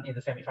fall in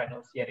the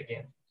semi-finals yet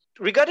again.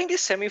 Regarding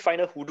this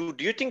semi-final hoodoo,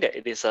 do you think that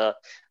it is a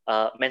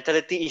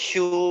mentality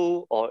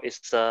issue or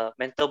it's a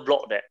mental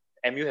block that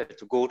MU have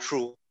to go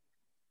through?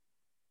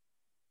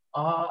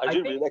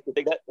 Arjun, would you like to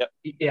take that?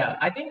 Yeah,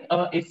 I think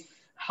it's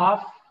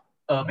half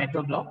a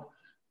mental block.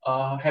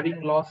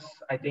 Having lost,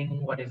 I think,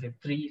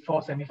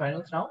 3-4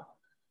 semi-finals now.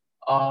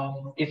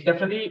 It's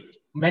definitely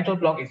mental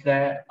block is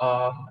there.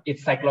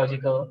 It's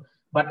psychological,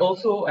 but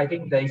also I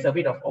think there is a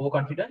bit of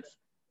overconfidence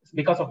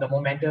because of the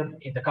momentum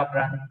in the cup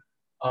run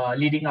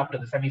leading up to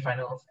the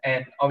semi-finals.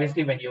 And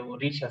obviously, when you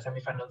reach the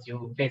semi-finals,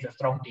 you face a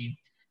strong team,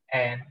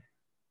 and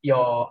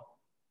you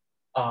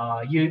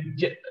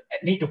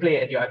need to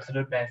play at your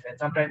absolute best. And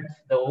sometimes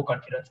the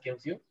overconfidence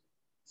kills you.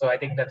 So I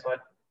think that's what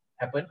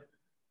happened.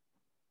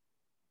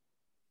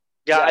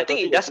 Yeah, I think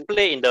it does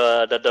play in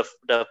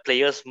the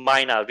player's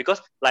mind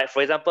because, like,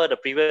 for example, the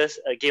previous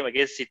game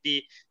against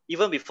City,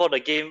 even before the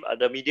game,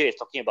 the media is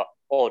talking about,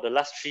 the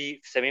last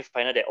 3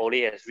 semi-final that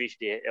Ole has reached,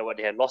 they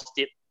have lost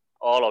it,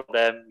 all of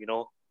them,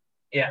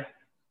 Yeah.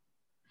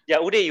 Yeah,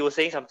 Uday, you were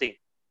saying something.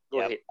 Go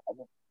ahead.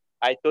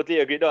 I totally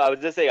agree. No, I was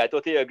just saying I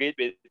totally agreed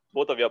with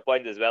both of your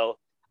points as well.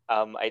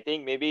 I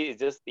think maybe it's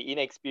just the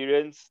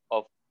inexperience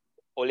of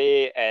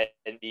Ole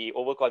and the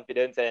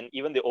overconfidence and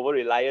even the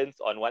over-reliance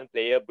on one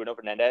player, Bruno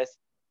Fernandes.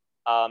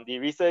 The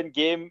recent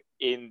game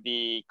in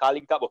the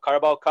Carling Cup or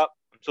Carabao Cup,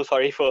 I'm so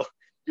sorry for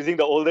using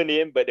the older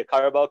name, but the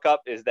Carabao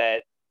Cup is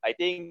that I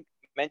think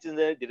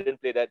Manchester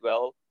didn't play that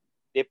well.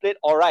 They played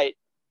all right.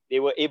 They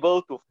were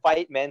able to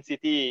fight Man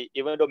City,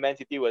 even though Man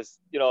City was,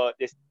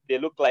 they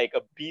looked like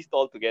a beast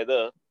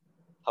altogether.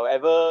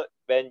 However,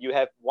 when you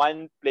have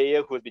one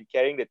player who's been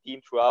carrying the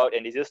team throughout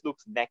and he just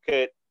looks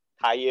knackered,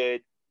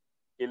 tired,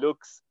 he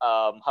looks,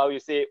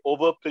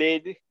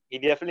 overplayed. He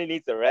definitely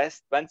needs a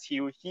rest. Once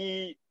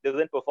he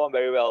doesn't perform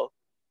very well,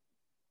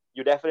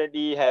 you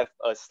definitely have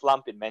a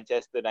slump in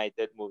Manchester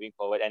United moving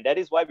forward. And that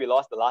is why we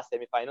lost the last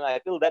semi-final. I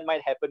feel that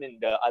might happen in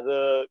the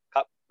other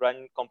cup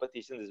run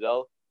competitions as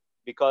well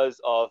because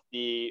of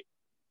the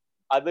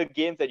other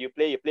games that you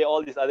play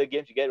all these other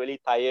games, you get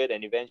really tired,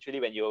 and eventually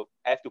when you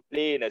have to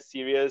play in a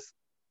serious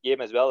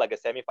game as well, like a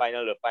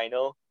semi-final or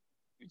final,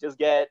 you just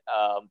get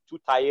too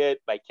tired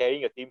by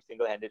carrying a team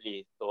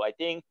single-handedly. So I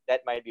think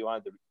that might be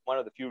one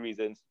of the few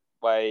reasons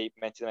why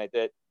Manchester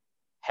United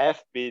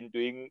have been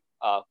doing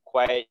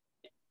quite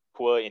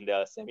poor in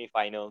the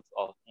semi-finals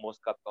of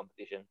most cup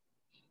competitions.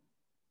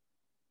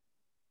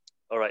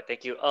 All right,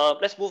 thank you.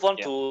 Let's move on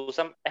to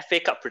some FA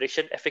Cup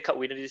prediction, FA Cup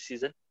winner this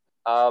season.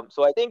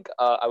 So I think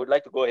I would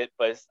like to go ahead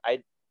first.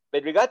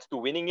 With regards to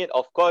winning it,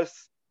 of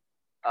course,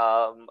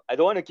 I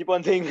don't want to keep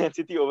on saying Man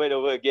City over and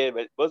over again,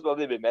 but most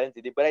probably be Man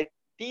City. But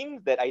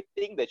teams that I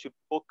think that should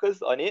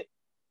focus on it,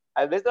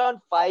 I've listed down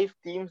 5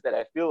 teams that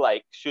I feel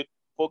like should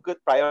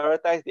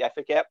prioritize the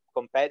FA Cup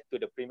compared to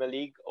the Premier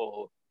League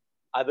or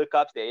other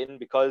cups they're in,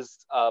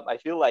 because I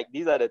feel like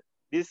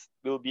this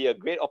will be a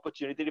great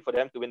opportunity for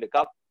them to win the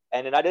cup.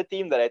 And another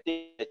team that I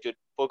think that should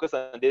focus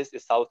on this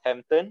is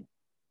Southampton.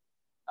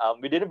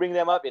 We didn't bring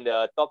them up in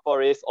the top 4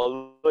 race,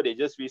 although they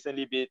just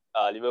recently beat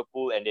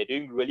Liverpool and they're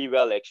doing really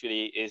well.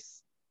 Actually,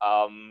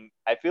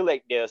 I feel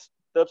like their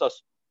terms of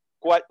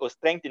squad or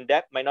strength in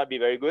depth might not be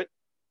very good.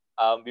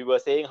 We were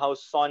saying how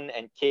Son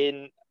and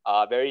Kane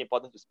are very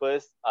important to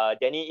Spurs.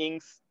 Danny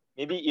Ings,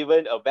 maybe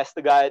even a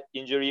Vestergaard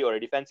injury or a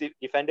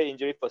defender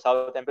injury for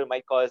Southampton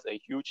might cause a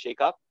huge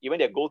shake-up. Even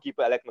their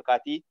goalkeeper Alex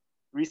McCarthy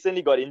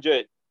recently got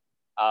injured,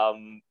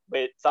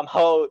 but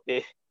somehow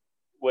they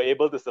were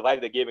able to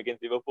survive the game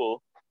against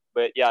Liverpool.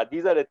 But yeah,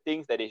 these are the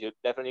things that they should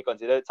definitely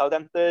consider.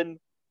 Southampton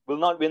will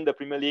not win the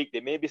Premier League. They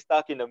may be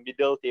stuck in the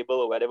middle table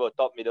or whatever,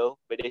 top middle,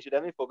 but they should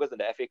definitely focus on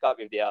the FA Cup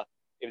if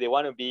they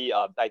want to be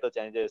title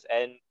challengers.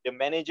 And the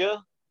manager,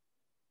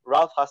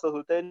 Ralph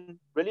Hasenhüttl,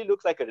 really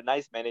looks like a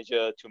nice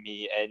manager to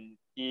me. And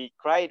he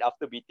cried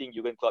after beating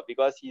Jurgen Klopp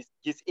because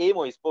his aim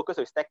or his focus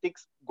or his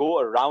tactics go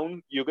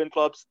around Jurgen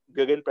Klopp's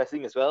Jurgen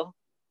pressing as well.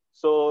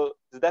 So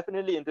it's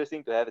definitely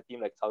interesting to have a team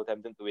like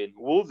Southampton to win.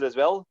 Wolves as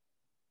well.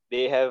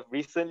 They have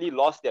recently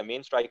lost their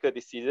main striker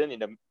this season in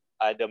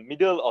the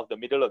middle of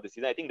the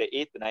season. I think the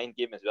 8th to 9th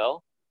game as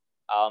well.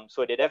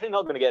 So they're definitely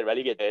not going to get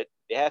relegated.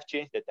 They have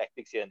changed their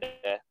tactics here and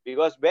there,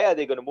 because where are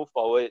they going to move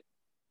forward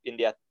in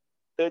their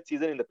 3rd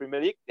season in the Premier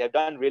League? They have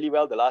done really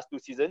well the last 2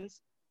 seasons,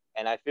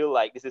 and I feel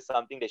like this is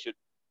something they should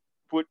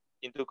put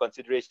into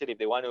consideration if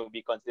they want to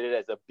be considered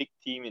as a big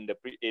team in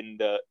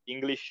the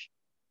English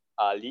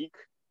league.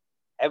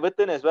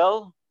 Everton as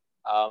well.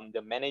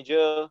 The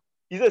manager,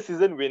 he's a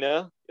season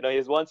winner.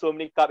 He's won so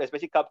many cups,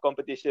 especially cup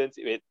competitions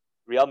with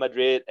Real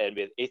Madrid and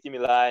with AC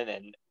Milan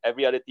and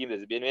every other team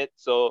that's been with.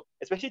 So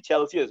especially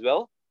Chelsea as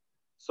well.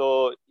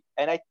 So,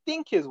 and I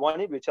think he's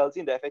won it with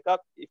Chelsea in the FA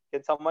Cup.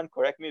 Can someone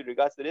correct me with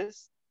regards to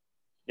this?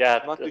 Yeah,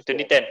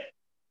 2010.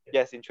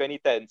 Yes, in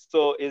 2010.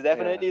 So it's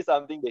definitely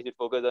something they should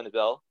focus on as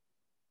well.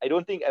 I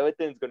don't think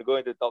Everton is going to go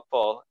into the top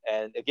 4.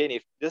 And again,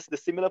 if just the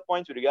similar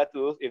points with regard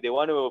to if they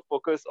want to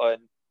focus on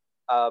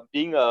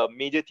being a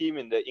major team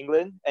in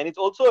England, and it's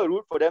also a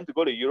route for them to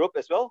go to Europe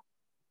as well.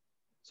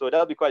 So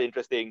that'll be quite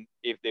interesting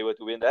if they were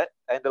to win that.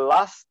 And the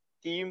last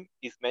team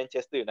is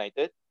Manchester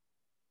United.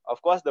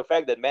 Of course, the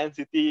fact that Man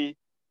City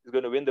is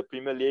going to win the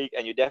Premier League,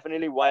 and you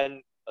definitely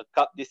won a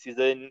cup this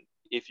season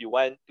if you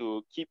want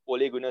to keep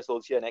Ole Gunnar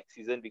Solskjaer next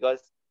season,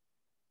 because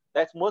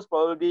that's most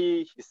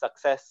probably his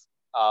success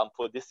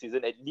for this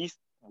season, at least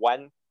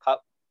one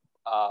cup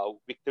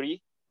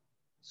victory.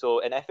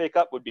 So an FA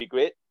Cup would be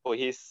great for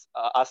his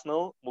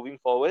Arsenal moving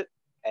forward,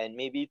 and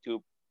maybe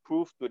to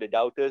prove to the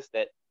doubters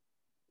that,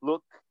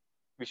 look,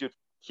 we should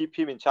keep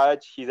him in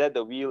charge. He's at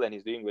the wheel and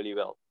he's doing really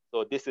well.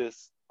 So this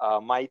is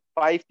my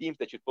 5 teams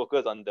that should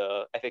focus on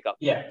the FA Cup.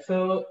 Yeah,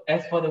 so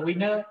as for the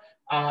winner,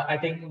 I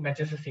think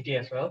Manchester City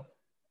as well.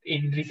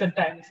 In recent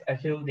times, I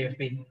feel they've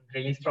been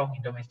really strong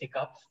in domestic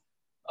cups,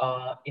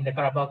 in the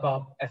Carabao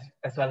Cup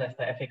as well as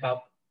the FA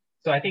Cup.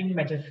 So I think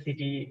Manchester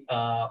City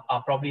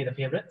are probably the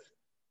favourites.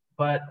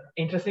 But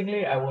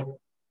interestingly, I would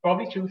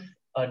probably choose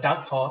a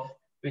dark horse,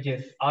 which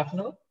is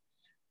Arsenal,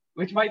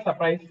 which might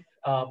surprise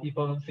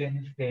people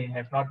since they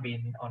have not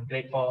been on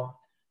great form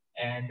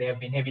and they have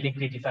been heavily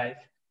criticized.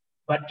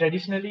 But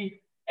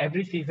traditionally,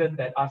 every season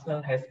that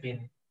Arsenal has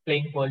been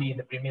playing poorly in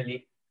the Premier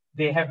League,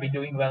 they have been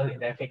doing well in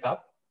the FA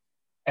Cup.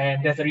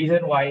 And there's a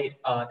reason why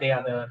they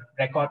are the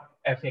record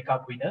FA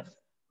Cup winners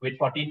with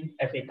 14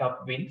 FA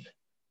Cup wins.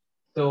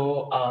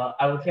 So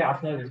I would say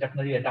Arsenal is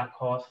definitely a dark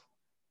horse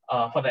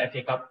for the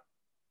FA Cup.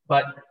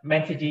 But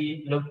Man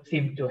City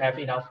seem to have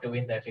enough to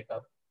win the FA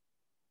Cup.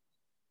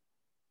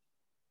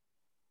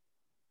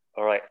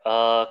 All right.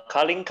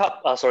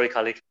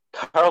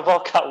 Carabao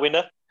Cup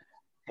winner.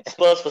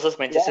 Spurs versus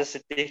Manchester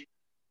City.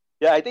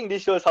 Yeah, I think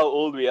this shows how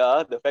old we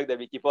are. The fact that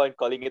we keep on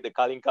calling it the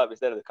Carling Cup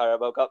instead of the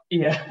Carabao Cup.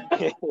 Yeah.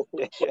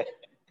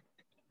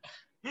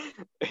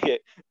 Okay.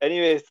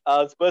 Anyways,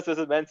 Spurs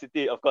versus Man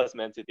City. Of course,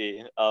 Man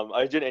City.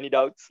 Arjun, any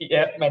doubts?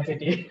 Yeah, Man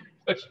City.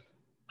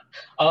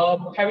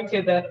 Having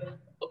said that,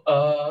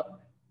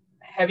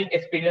 having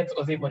experienced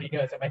Jose Mourinho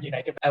as a Man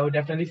United, I would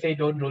definitely say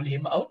don't rule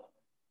him out.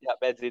 Yeah,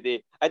 Man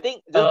City. I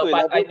think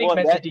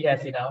Man City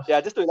has enough.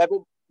 Yeah, just to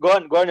elaborate Go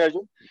on,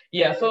 Arjun.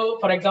 Yeah, so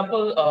for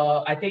example,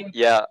 I think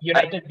Yeah,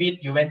 United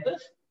beat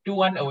Juventus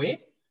 2-1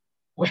 away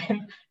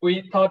when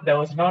we thought there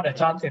was not a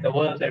chance in the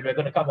world that we're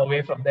going to come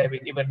away from there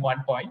with even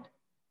 1 point.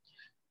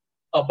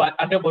 But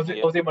under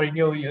Jose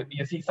Mourinho,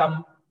 you see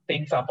some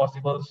things are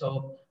possible.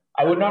 So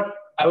I would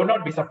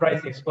not be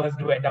surprised if Spurs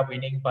do end up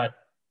winning, but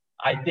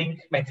I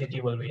think Man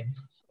City will win.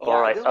 All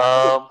I right. just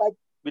wanted to touch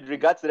with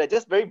regards to that,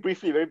 just very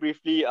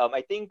briefly.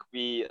 I think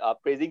we are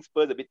praising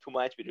Spurs a bit too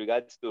much with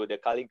regards to the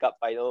Carling Cup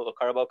final or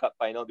Carabao Cup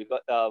final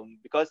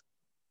because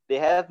they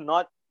have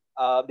not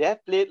they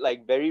have played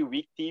like very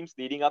weak teams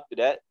leading up to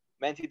that.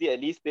 Man City at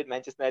least played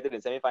Manchester United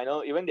in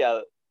semi-final. Even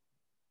their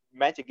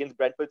match against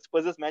Brentford,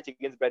 Spurs' match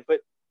against Brentford,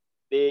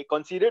 they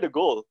conceded a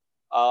goal.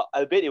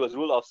 Albeit it was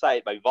ruled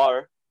offside by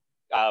VAR,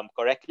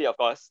 correctly of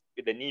course,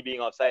 with the knee being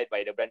offside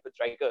by the Brentford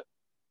striker.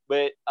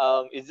 But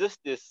it's just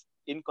this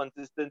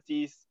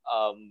inconsistencies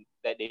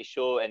that they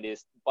show and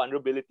these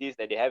vulnerabilities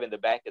that they have in the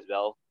back as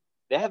well.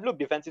 They have looked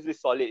defensively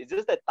solid. It's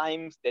just at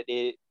times that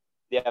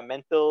their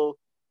mental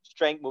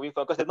strength moving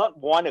forward, because they've not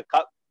won a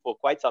cup for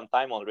quite some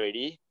time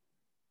already.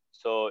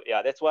 So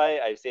yeah, that's why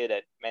I say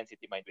that Man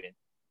City might win.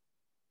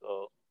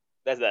 So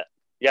that's that.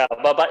 Yeah,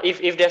 but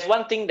if there's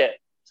one thing that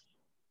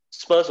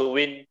Spurs will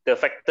win, the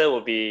factor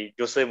will be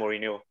Jose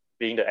Mourinho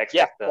being the X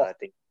factor, I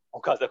think.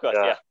 Of course,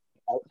 yeah.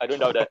 I don't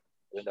doubt that.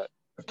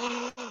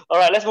 All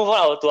right, let's move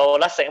on to our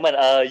last segment.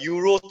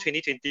 Euro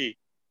 2020.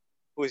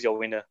 Who is your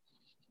winner?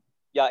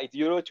 Yeah, it's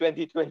Euro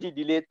 2020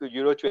 delayed to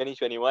Euro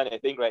 2021. I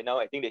think right now,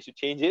 I think they should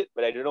change it,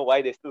 but I don't know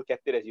why they still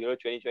kept it as Euro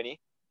 2020.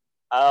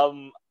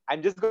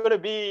 I'm just going to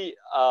be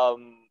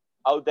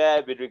out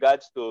there with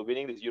regards to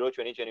winning this Euro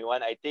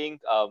 2021. I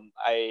think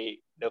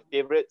the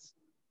favourites,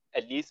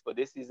 at least for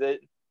this season,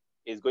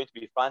 is going to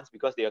be France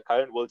because they are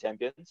current world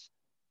champions.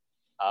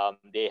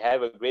 They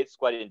have a great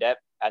squad in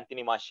depth.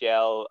 Anthony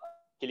Martial,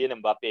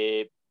 Kylian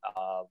Mbappe,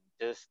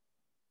 just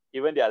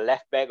even their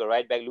left back or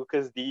right back,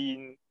 Lucas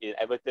Dean in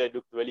Everton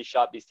looked really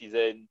sharp this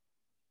season.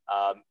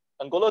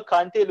 N'Golo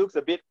Kante looks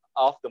a bit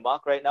off the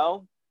mark right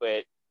now,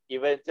 but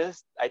even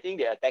just, I think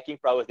their attacking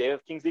prowess, they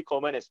have Kingsley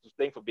Coman as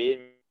playing for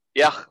Bayern.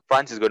 Yeah,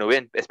 France is going to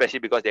win, especially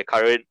because they're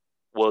current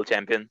world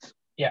champions.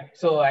 Yeah,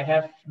 so I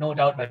have no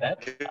doubt with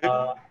that.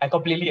 I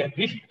completely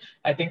agree.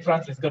 I think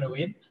France is going to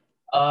win.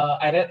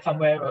 I read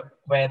somewhere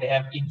where they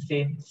have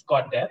insane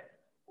squad depth,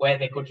 where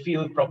they could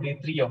field probably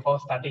 3 or 4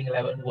 starting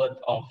 11 worth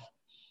of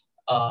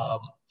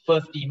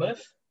first teamers.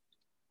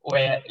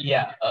 Where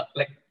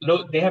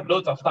they have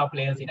loads of star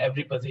players in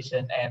every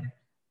position, and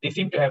they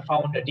seem to have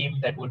found a team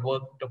that would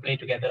work to play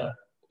together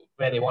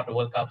where they want to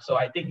World Cup. So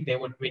I think they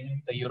would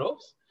win the Euros.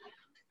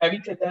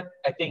 Having said that,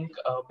 I think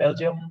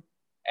Belgium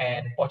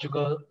and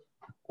Portugal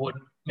would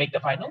make the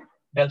final.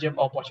 Belgium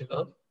or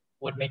Portugal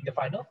would make the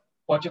final.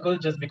 Portugal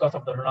just because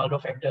of the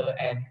Ronaldo factor,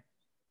 and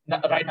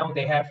right now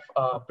they have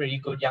pretty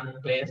good young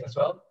players as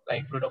well,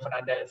 like Bruno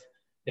Fernandes.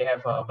 They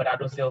have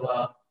Bernardo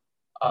Silva,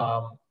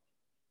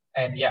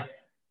 and yeah.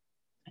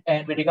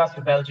 And with regards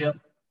to Belgium,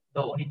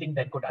 the only thing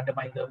that could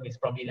undermine them is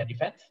probably their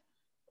defense,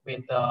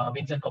 with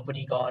Vincent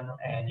Kompany gone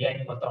and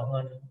Yannick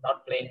Vertonghen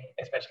not playing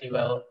especially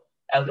well.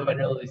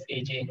 Alderweireld is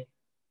aging.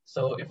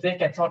 So if they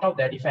can sort out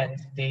their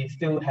defense, they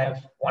still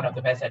have one of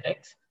the best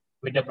attacks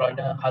with De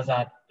Bruyne,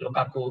 Hazard,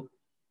 Lukaku.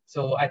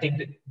 So I think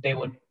that they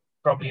would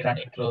probably run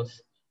it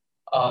close.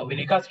 With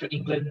regards to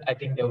England, I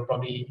think they will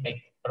probably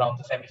make around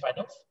the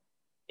semi-finals.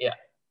 Yeah,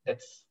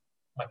 that's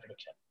my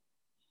prediction.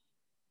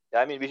 Yeah,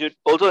 I mean, we should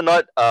also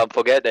not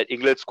forget that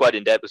England's squad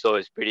in depth also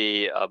is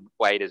pretty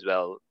wide as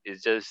well.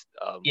 It's just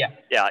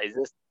it's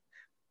just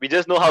we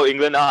just know how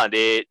England are.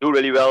 They do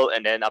really well,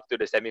 and then up to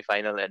the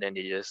semi-final, and then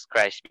they just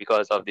crash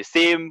because of the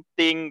same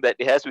thing that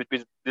it has with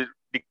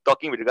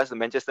talking with regards to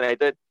Manchester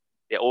United.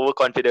 Their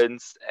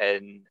overconfidence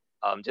and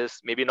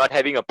just maybe not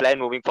having a plan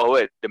moving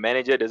forward. The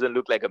manager doesn't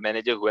look like a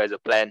manager who has a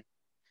plan.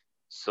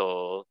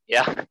 So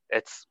yeah,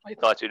 that's my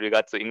thoughts with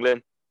regards to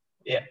England.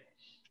 Yeah.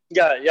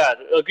 Yeah,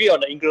 agree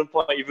on the England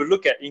point. If you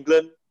look at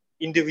England,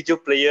 individual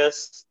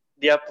players,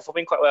 they are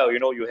performing quite well. You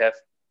know, you have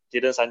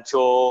Jadon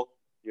Sancho,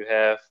 you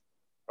have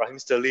Raheem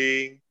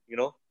Sterling, you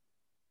know.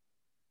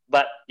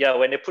 But yeah,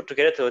 when they put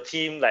together to a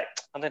team, like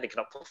sometimes they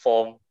cannot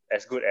perform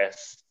as good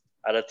as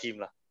other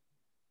team.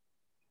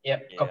 Yeah,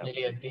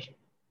 completely agree.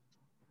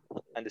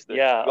 Understood.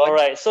 Yeah, all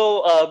right.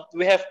 So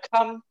we have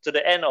come to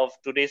the end of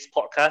today's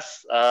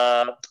podcast.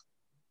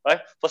 Right.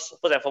 First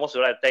and foremost,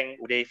 we'd like to thank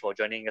Uday for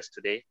joining us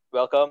today.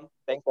 Welcome.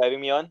 Thanks for having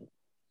me on.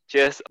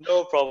 Cheers.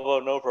 No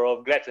problem.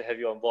 Glad to have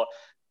you on board.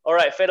 All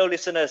right, fellow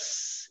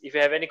listeners, if you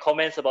have any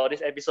comments about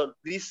this episode,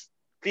 please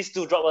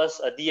do drop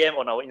us a DM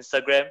on our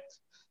Instagram.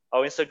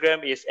 Our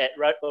Instagram is at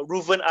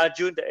Ruven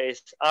Arjun, that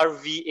is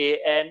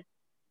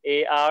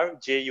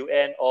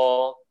RVANARJUN,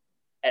 or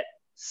at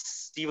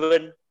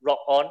Steven Rock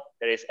On,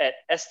 that is at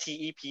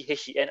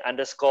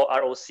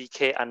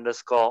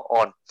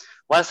STEPHEN_ROCK_on.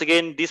 Once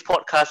again, this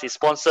podcast is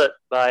sponsored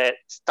by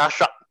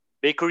Starstruck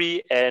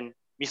Bakery and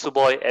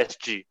Misuboy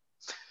SG.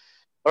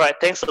 All right,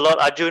 thanks a lot,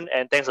 Arjun,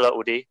 and thanks a lot,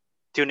 Uday.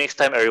 Till next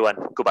time, everyone.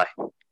 Goodbye.